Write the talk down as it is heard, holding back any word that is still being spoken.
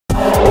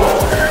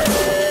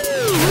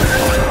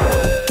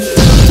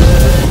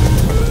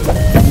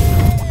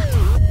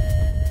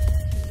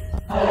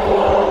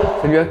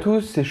Salut à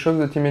tous, c'est Shox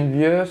de Team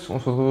Envious. On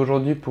se retrouve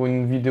aujourd'hui pour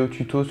une vidéo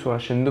tuto sur la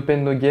chaîne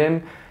Open No Game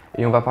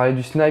et on va parler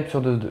du snipe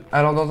sur D2.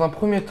 Alors dans un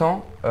premier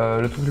temps,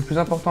 le truc le plus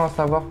important à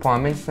savoir pour un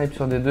main snipe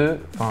sur D2,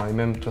 enfin et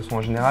même de toute façon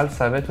en général,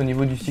 ça va être au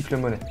niveau du cycle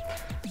monnaie.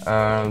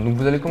 Donc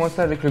vous allez commencer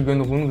avec le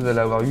gun round, vous allez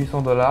avoir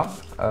 800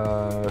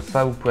 $.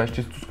 Ça vous pouvez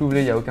acheter tout ce que vous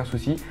voulez, il n'y a aucun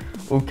souci.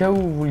 Au cas où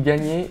vous le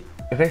gagnez,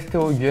 restez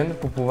au gun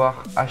pour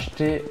pouvoir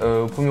acheter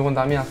au premier round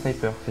d'armée un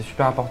sniper. C'est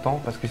super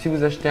important parce que si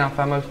vous achetez un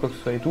farmhouse quoi que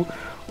ce soit et tout,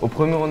 au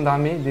premier round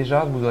d'armée déjà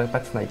vous n'aurez pas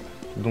de snipe.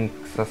 Donc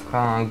ça sera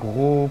un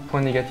gros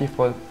point négatif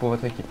pour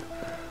votre équipe.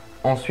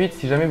 Ensuite,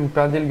 si jamais vous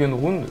perdez le gun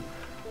round,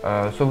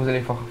 soit vous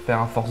allez faire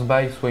un force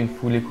buy, soit une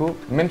full echo.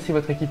 Même si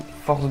votre équipe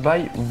force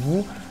buy,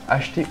 vous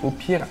achetez au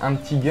pire un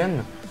petit gun,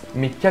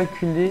 mais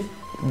calculez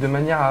de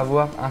manière à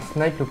avoir un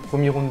snipe le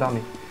premier round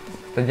d'armée.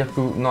 C'est-à-dire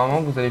que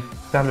normalement vous allez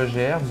perdre le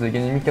GR, vous allez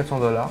gagner 1400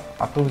 $,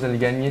 après vous allez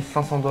gagner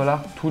 500 $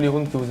 tous les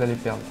rounds que vous allez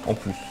perdre en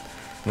plus.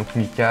 Donc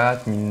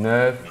 1004,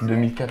 1009,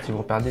 2004 si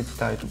vous perdez,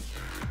 etc. Et tout.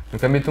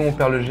 Donc admettons on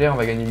perd le GR, on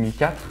va gagner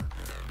 1004.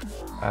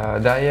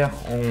 Derrière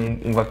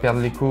on va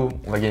perdre l'écho,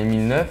 on va gagner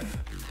 1009.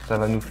 Ça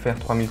va nous faire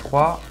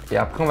 3003 et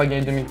après on va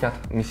gagner 2004.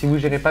 Mais si vous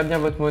gérez pas bien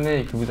votre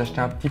monnaie et que vous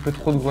achetez un petit peu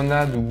trop de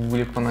grenades ou vous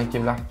voulez prendre un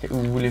Kevlar ou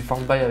vous voulez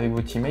force buy avec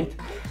vos teammates,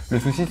 le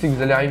souci c'est que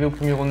vous allez arriver au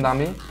premier round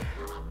d'armée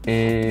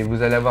et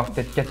vous allez avoir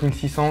peut-être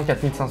 4600,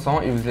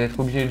 4500 et vous allez être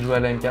obligé de jouer à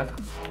la M4.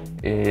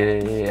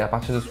 Et à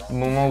partir de ce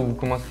moment où vous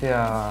commencez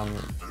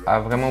à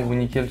vraiment vous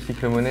niquer le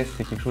cycle monnaie,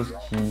 c'est quelque chose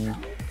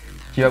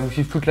qui va vous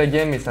suivre toute la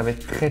game et ça va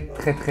être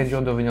très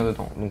dur de revenir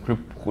dedans. Donc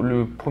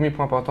le premier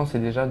point important c'est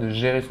déjà de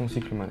gérer son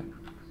cycle monnaie.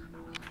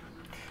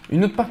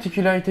 Une autre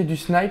particularité du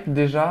snipe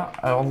déjà,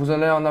 alors vous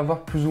allez en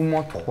avoir plus ou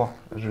moins trois,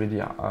 je vais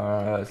dire.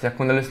 C'est-à-dire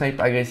qu'on a le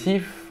snipe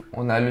agressif,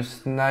 on a le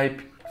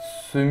snipe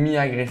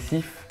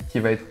semi-agressif qui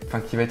va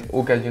être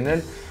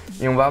occasionnel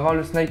et on va avoir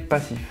le snipe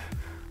passif.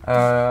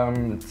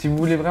 Si vous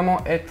voulez vraiment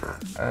être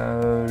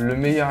le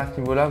meilleur à ce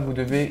niveau-là, vous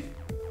devez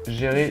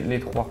gérer les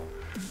trois.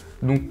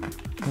 Donc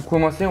pour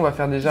commencer, on va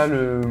faire déjà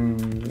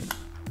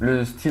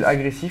le style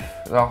agressif.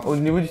 Alors au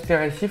niveau du style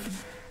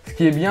agressif, ce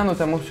qui est bien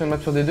notamment sur une map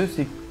sur D2,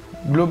 c'est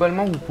que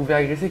globalement vous pouvez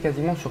agresser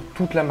quasiment sur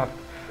toute la map.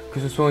 Que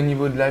ce soit au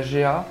niveau de la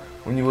GA,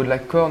 au niveau de la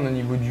corne, au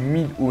niveau du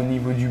mid ou au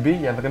niveau du B,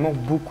 il y a vraiment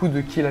beaucoup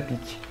de kills à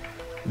pique.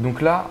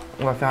 Donc là,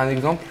 on va faire un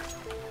exemple.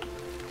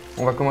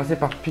 On va commencer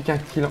par pick un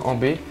kill en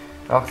B.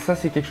 Alors ça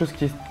c'est quelque chose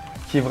qui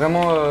est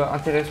vraiment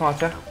intéressant à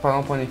faire par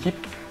exemple en équipe.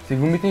 C'est que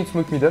vous mettez une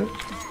smoke middle,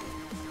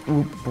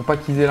 ou pour pas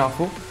qu'ils aient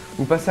l'info,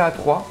 vous passez à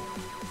 3.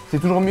 C'est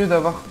toujours mieux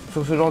d'avoir,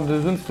 sur ce genre de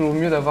zone, c'est toujours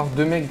mieux d'avoir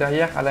deux mecs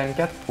derrière à la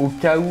M4 au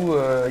cas où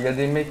il y a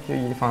des mecs,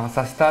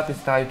 ça se tape,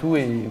 etc. et tout,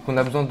 et qu'on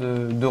a besoin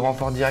de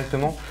renfort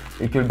directement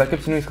et que le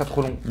backup sinon il sera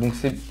trop long. Donc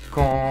c'est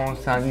quand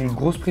c'est une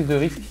grosse prise de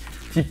risque,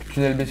 type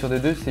tunnel B sur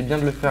D2, c'est bien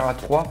de le faire à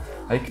 3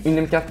 avec une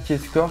M4 qui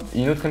escorte et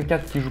une autre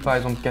M4 qui joue par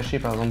exemple caché,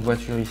 par exemple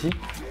voiture ici.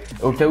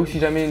 Au cas où si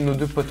jamais nos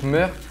deux potes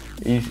meurent,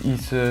 ils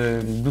se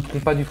douteront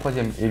pas du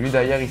troisième. Et lui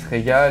derrière il se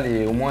régale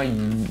et au moins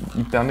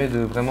il permet de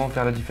vraiment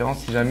faire la différence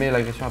si jamais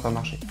l'agression n'a pas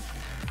marché.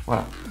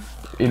 Voilà.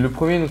 Et le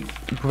premier,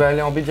 vous pouvez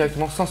aller en B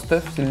directement sans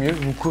stuff, c'est le mieux.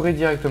 Vous courez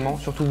directement,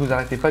 surtout vous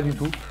arrêtez pas du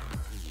tout.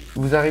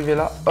 Vous arrivez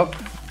là, hop,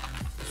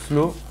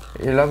 slow.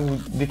 Et là vous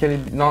décalez.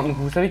 Non, donc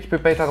vous savez qu'il peut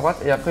pas être à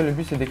droite et après le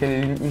but c'est de décaler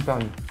les lignes une par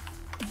une.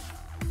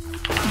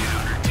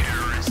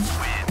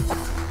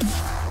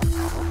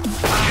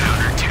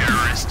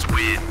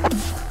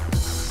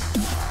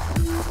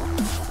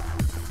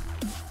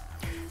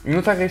 Une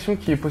autre agression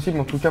qui est possible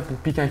en tout cas pour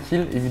pick un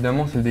kill,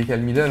 évidemment c'est le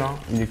décal middle, hein,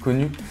 il est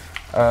connu.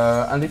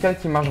 Un décal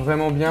qui marche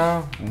vraiment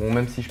bien, bon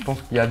même si je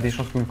pense qu'il y a des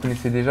chances que vous le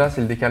connaissez déjà,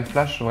 c'est le décal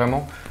flash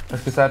vraiment.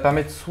 Parce que ça va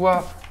permettre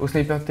soit au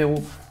sniper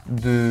terreau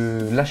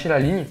de lâcher la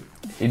ligne,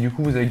 et du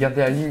coup vous allez garder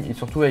la ligne, et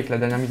surtout avec la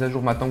dernière mise à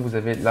jour maintenant vous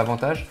avez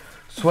l'avantage.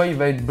 Soit il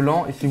va être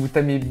blanc, et si vous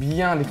tamez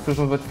bien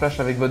l'explosion de votre flash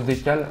avec votre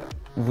décal,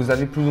 vous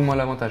avez plus ou moins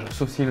l'avantage.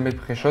 Sauf si le mec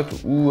pré-shot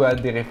ou a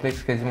des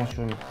réflexes quasiment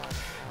surhumains.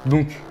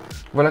 Donc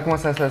voilà comment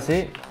ça va se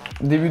passer.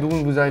 Début de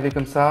round, vous arrivez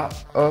comme ça,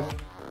 hop,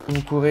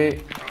 vous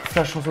courez,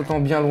 flash en sautant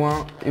bien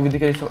loin et vous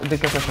décalez sur dès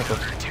que la flash saute.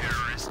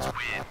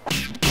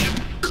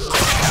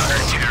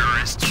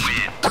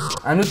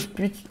 Un autre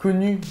pick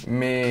connu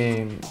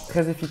mais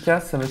très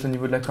efficace, ça va être au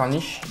niveau de la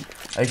corniche,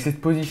 avec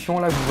cette position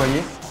là que vous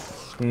voyez,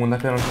 qu'on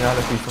appelle en général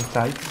la position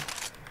strike.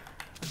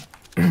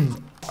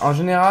 En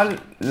général,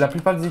 la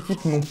plupart des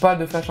équipes n'ont pas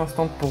de flash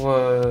instant pour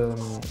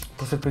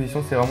cette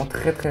position, c'est vraiment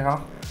très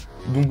rare.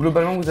 Donc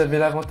globalement vous avez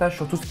l'avantage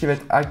sur tout ce qui va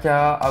être AK,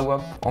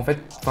 AWAP, en fait,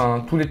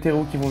 tous les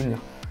terreaux qui vont venir.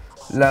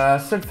 La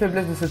seule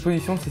faiblesse de cette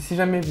position c'est si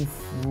jamais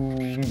vous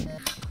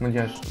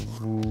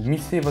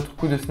missez votre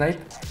coup de snipe,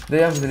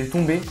 derrière vous allez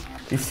tomber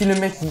et si le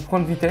mec vous prend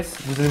de vitesse,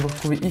 vous allez vous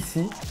retrouver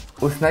ici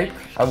au snipe,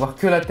 avoir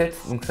que la tête,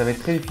 donc ça va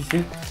être très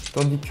difficile,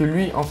 tandis que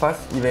lui en face,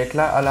 il va être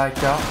là à la AK,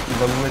 il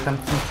va vous mettre un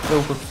petit spray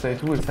ou quoi que ce soit et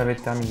tout et ça va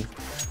être terminé.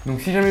 Donc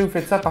si jamais vous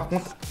faites ça par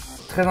contre,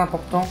 très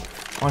important,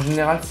 en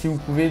général, si vous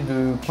pouvez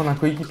de prendre un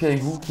coéquipier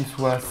avec vous, qu'il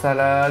soit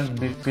Salade,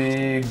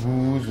 BP,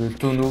 Goose,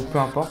 Tonneau, peu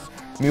importe,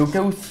 Mais au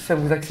cas où si ça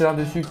vous accélère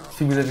dessus,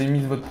 si vous avez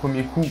mis votre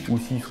premier coup ou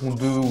s'ils sont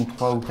 2 ou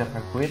 3 ou 4 à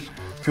courir,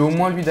 qu'au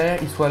moins lui derrière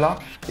il soit là.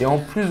 Et en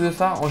plus de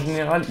ça, en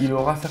général, il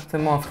aura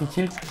certainement un free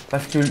kill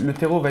parce que le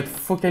terreau va être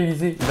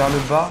focalisé vers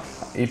le bas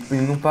et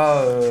non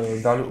pas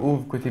vers le haut,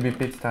 côté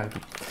BP, etc.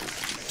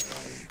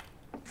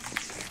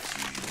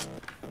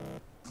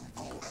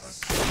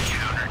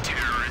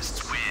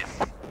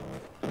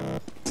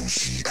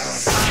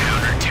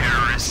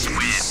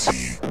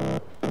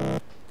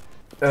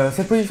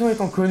 Cette position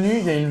étant connue,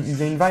 il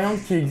y a une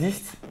variante qui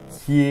existe,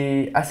 qui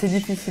est assez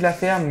difficile à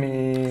faire,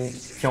 mais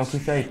qui en tout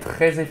cas est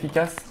très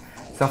efficace.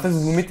 C'est en fait,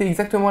 vous vous mettez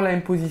exactement la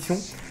même position.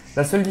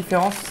 La seule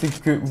différence,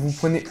 c'est que vous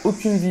prenez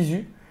aucune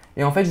visu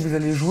et en fait, vous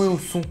allez jouer au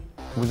son.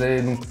 Vous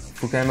allez donc, il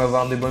faut quand même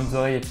avoir des bonnes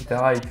oreilles, etc.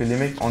 Et que les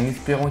mecs, en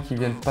espérant qu'ils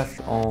viennent pas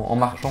en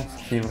marchant,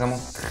 ce qui est vraiment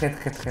très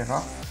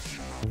rare,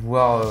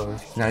 voire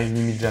ce qui n'arrive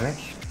limite jamais.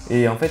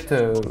 Et en fait,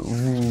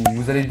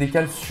 vous allez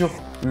décaler sur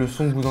le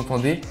son que vous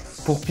entendez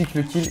pour piquer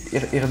le kill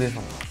et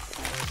redescendre.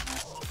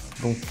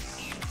 Donc,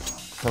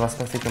 ça va se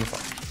passer comme ça.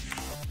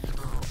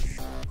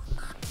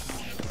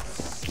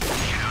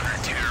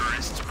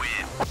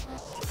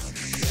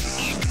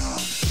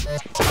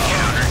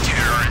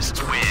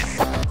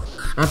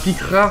 Un pic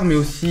rare mais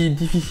aussi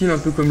difficile un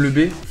peu comme le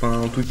B, enfin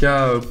en tout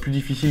cas plus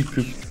difficile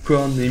que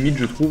corne et mid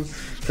je trouve.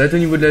 Ça va être au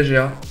niveau de la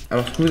GA.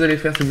 Alors ce que vous allez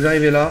faire c'est que vous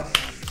arrivez là,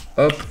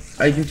 hop,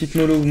 avec une petite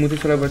mollo vous montez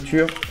sur la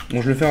voiture.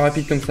 Bon je le fais en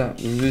rapide comme ça,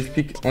 je vous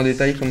explique en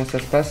détail comment ça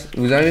se passe.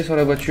 Vous arrivez sur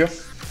la voiture,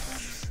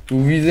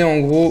 vous visez en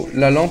gros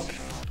la lampe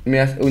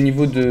mais au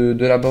niveau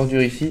de la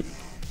bordure ici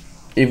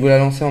et vous la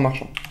lancez en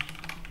marchant.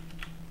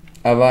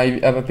 Elle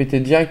va péter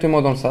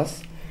directement dans le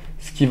sas,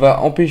 ce qui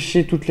va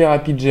empêcher toutes les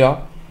rapides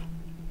GA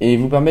et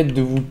vous permettre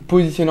de vous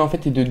positionner en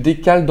fait et de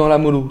décaler dans la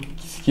mollo,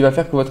 ce qui va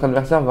faire que votre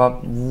adversaire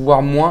va vous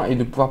voir moins et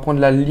de pouvoir prendre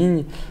la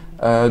ligne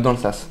dans le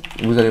sas.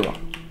 Vous allez voir.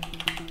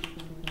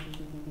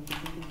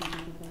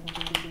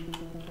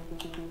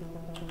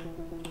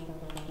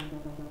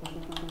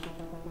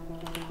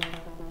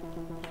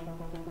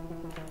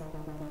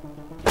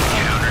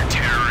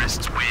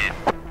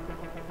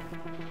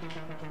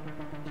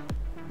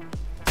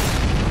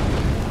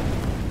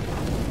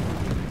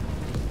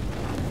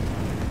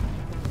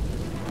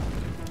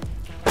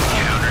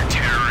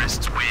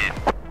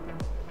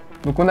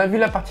 Donc on a vu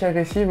la partie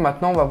agressive,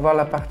 maintenant on va voir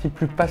la partie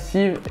plus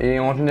passive et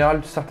en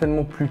général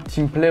certainement plus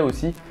teamplay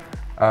aussi,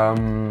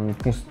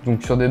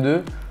 donc sur des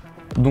deux.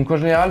 Donc en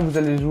général vous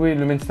allez jouer,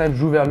 le main snipe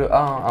joue vers le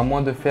A, hein, à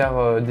moins de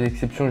faire des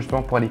exceptions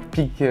justement pour aller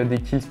pick des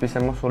kills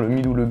spécialement sur le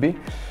mid ou le B.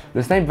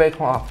 Le snipe va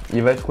être en A,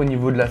 il va être au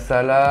niveau de la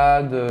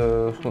salade,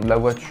 de la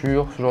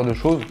voiture, ce genre de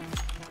choses.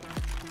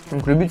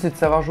 Donc le but c'est de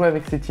savoir jouer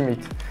avec ses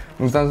teammates.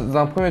 Donc dans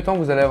un premier temps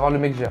vous allez avoir le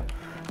mec GA.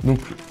 Donc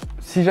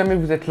si jamais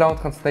vous êtes là en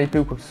train de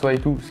sniper ou quoi que ce soit et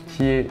tout, ce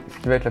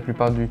qui va être la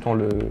plupart du temps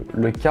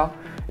le cas,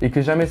 et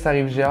que jamais ça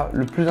arrive GA,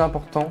 le plus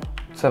important,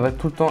 ça va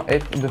tout le temps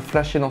être de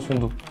flasher dans son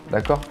dos,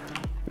 d'accord?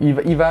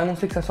 Il va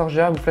annoncer que ça sort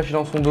GA, vous flashez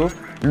dans son dos,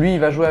 lui il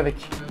va jouer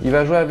avec. Il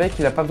va jouer avec,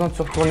 il n'a pas besoin de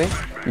se retourner,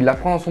 il la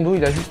prend dans son dos,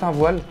 il a juste un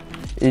voile,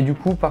 et du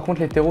coup par contre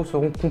les terreaux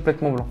seront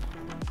complètement blancs.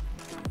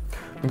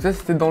 Donc ça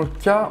c'était dans le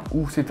cas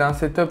où c'était un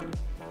setup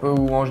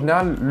où en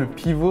général le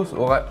pivot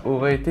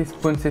aurait été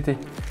spawn CT.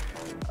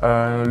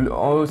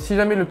 Si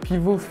jamais le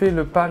pivot fait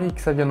le pari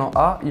que ça vienne en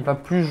A, il va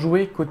plus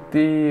jouer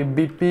côté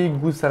BP,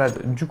 goose,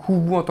 salade. Du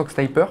coup, vous en tant que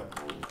sniper,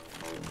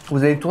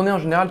 vous allez tourner en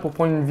général pour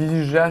prendre une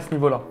visu GA à ce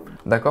niveau-là.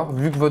 D'accord?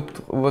 Vu que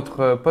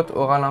votre pote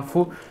aura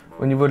l'info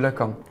au niveau de la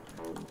corne.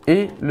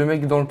 Et le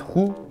mec dans le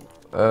trou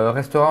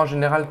restera en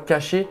général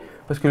caché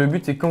parce que le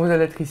but c'est que quand vous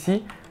allez être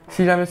ici,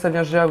 si jamais ça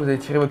vient GA, vous allez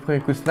tirer votre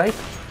premier coup de snipe.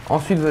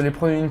 Ensuite, vous allez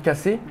prendre une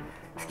cassée.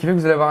 Ce qui fait que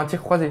vous allez avoir un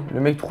tir croisé. Le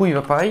mec trou, il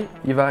va pareil,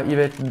 il va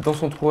être dans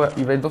son trou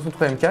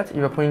M4,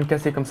 il va prendre une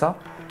cassée comme ça.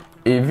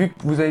 Et vu que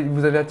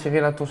vous avez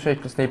attiré l'attention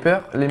avec le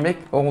sniper, les mecs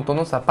auront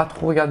tendance à pas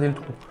trop regarder le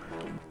trou.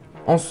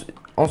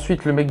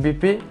 Ensuite, le mec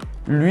BP,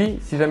 lui,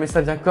 si jamais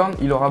ça vient corne,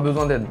 il aura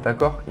besoin d'aide,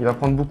 d'accord? Il va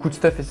prendre beaucoup de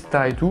stuff, etc.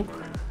 et tout.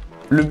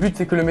 Le but,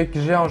 c'est que le mec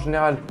GA en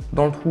général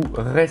dans le trou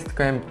reste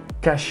quand même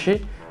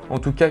caché. En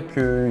tout cas,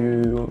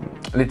 que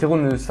les terreaux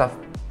ne savent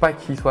pas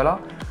qu'il soit là.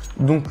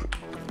 Donc,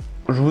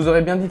 je vous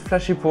aurais bien dit de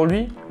flasher pour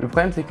lui. Le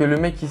problème c'est que le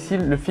mec ici,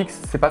 le fixe,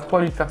 c'est pas trop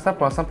à lui de faire ça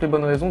pour la simple et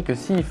bonne raison que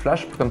s'il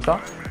flash comme ça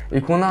et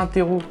qu'on a un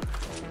terreau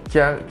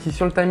qui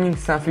sur le timing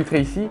s'est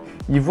infiltré ici,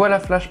 il voit la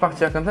flash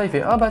partir comme ça, il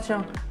fait ah bah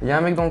tiens, il y a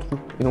un mec dans le trou.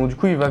 Et donc du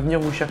coup il va venir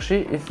vous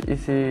chercher et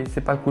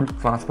c'est pas cool.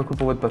 Enfin c'est pas cool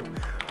pour votre pote.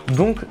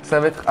 Donc ça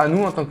va être à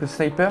nous en tant que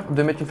sniper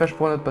de mettre une flash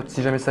pour notre pote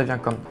si jamais ça vient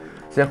comme.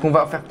 C'est-à-dire qu'on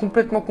va faire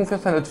complètement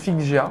confiance à notre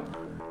fixe GA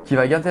qui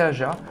va garder la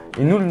GA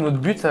et nous notre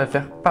but ça va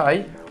faire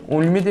pareil,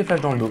 on lui met des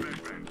flashs dans le dos.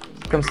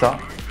 Comme ça,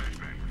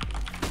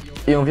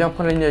 et on vient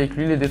prendre la ligne avec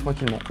lui, l'aider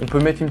tranquillement. On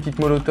peut mettre une petite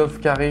molotov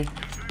carrée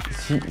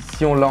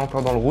si on l'a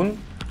encore dans le round.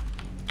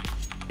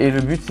 Et le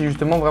but c'est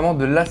justement vraiment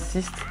de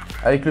l'assist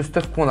avec le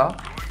stuff qu'on a,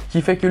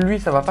 qui fait que lui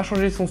ça va pas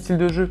changer son style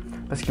de jeu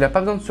parce qu'il n'a pas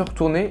besoin de se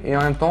retourner et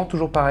en même temps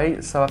toujours pareil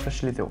ça va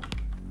flasher les terreaux.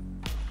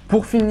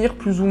 Pour finir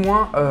plus ou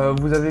moins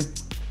vous avez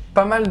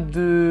pas mal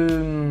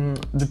de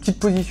petites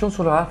positions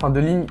sur le radar, enfin de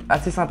lignes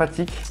assez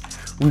sympathiques.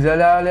 Vous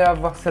allez aller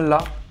avoir celle-là,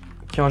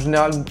 qui en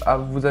général,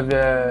 vous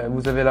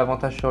avez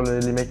l'avantage sur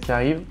les mecs qui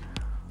arrivent.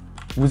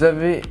 Vous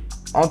avez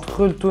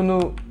entre le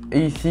tonneau et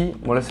ici,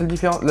 bon, la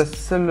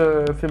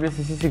seule faiblesse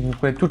ici, c'est que vous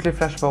prenez toutes les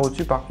flashs par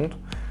au-dessus par contre.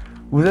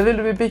 Vous avez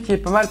le BP qui est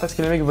pas mal parce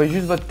que les mecs voient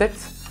juste votre tête.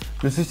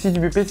 Le souci du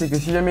BP, c'est que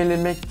si jamais les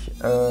mecs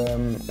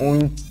ont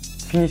une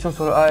finition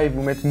sur le A et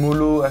vous mettent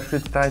mollo, HE,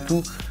 etc. et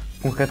tout,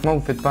 concrètement,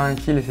 vous faites pas un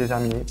kill et c'est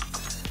terminé.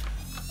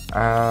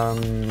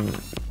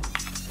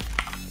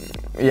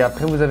 Et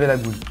après, vous avez la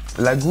gousse.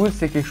 La gousse,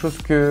 c'est quelque chose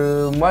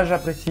que moi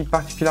j'apprécie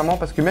particulièrement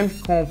parce que même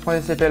quand on prend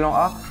des CPL en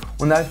A,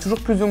 on arrive toujours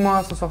plus ou moins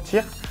à s'en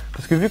sortir.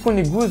 Parce que vu qu'on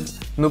est gousse,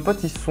 nos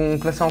potes ils sont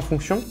placés en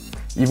fonction.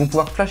 Ils vont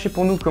pouvoir flasher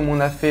pour nous comme on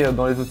a fait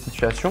dans les autres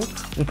situations.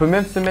 On peut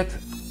même se mettre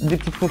des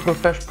petites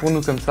contre-flash pour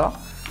nous comme ça.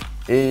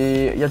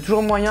 Et il y a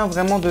toujours moyen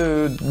vraiment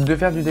de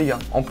faire du dégât,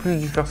 en plus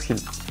du first kill.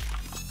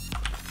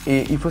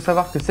 Et il faut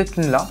savoir que cette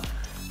ligne-là,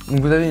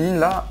 donc vous avez une ligne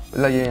là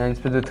il y a une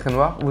espèce de trait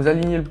noir. Vous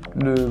alignez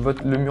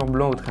le mur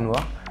blanc au trait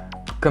noir,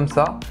 comme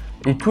ça.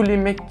 Et tous les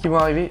mecs qui vont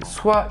arriver,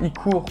 soit ils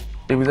courent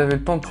et vous avez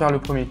le temps de faire le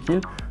premier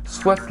kill,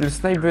 soit le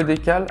sniper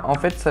décale. En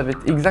fait, ça va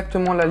être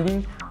exactement la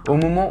ligne au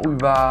moment où il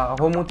va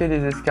remonter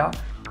les SK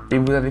et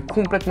vous avez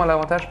complètement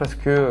l'avantage parce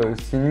que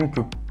c'est une ligne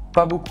que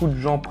pas beaucoup de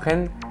gens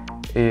prennent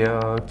et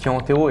qui en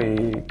théo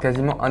est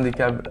quasiment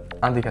indécalable.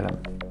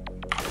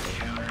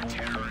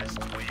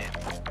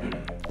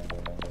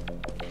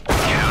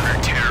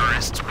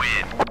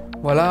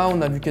 Voilà,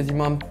 on a vu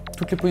quasiment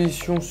toutes les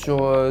positions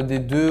sur des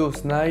 2 au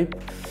snipe.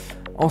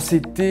 En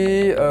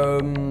CT,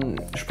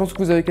 je pense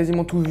que vous avez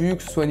quasiment tout vu,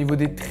 que ce soit au niveau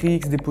des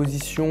tricks, des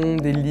positions,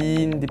 des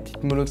lignes, des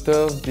petites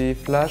molotovs, des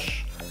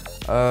flashs.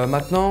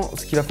 Maintenant,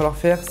 ce qu'il va falloir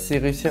faire, c'est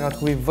réussir à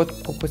trouver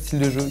votre propre style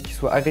de jeu, qu'il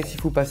soit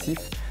agressif ou passif.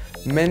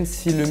 Même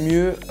si le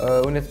mieux,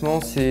 honnêtement,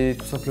 c'est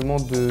tout simplement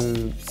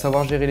de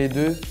savoir gérer les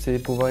deux, c'est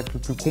pouvoir être le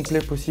plus complet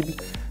possible.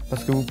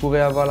 Parce que vous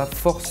pourrez avoir la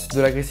force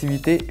de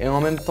l'agressivité et en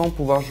même temps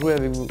pouvoir jouer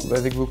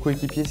avec vos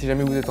coéquipiers si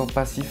jamais vous êtes en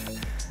passif.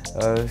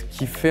 Ce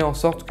qui fait en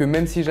sorte que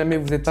même si jamais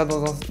vous n'êtes pas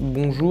dans un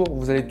bon jour,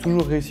 vous allez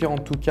toujours réussir en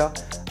tout cas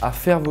à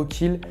faire vos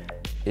kills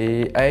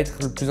et à être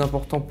le plus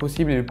important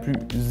possible et le plus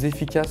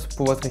efficace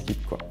pour votre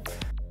équipe, quoi.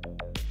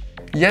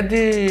 Il y a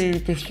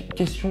des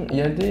questions, il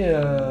y a des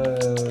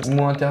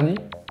mots interdits.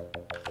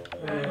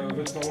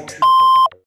 Votre parent cul.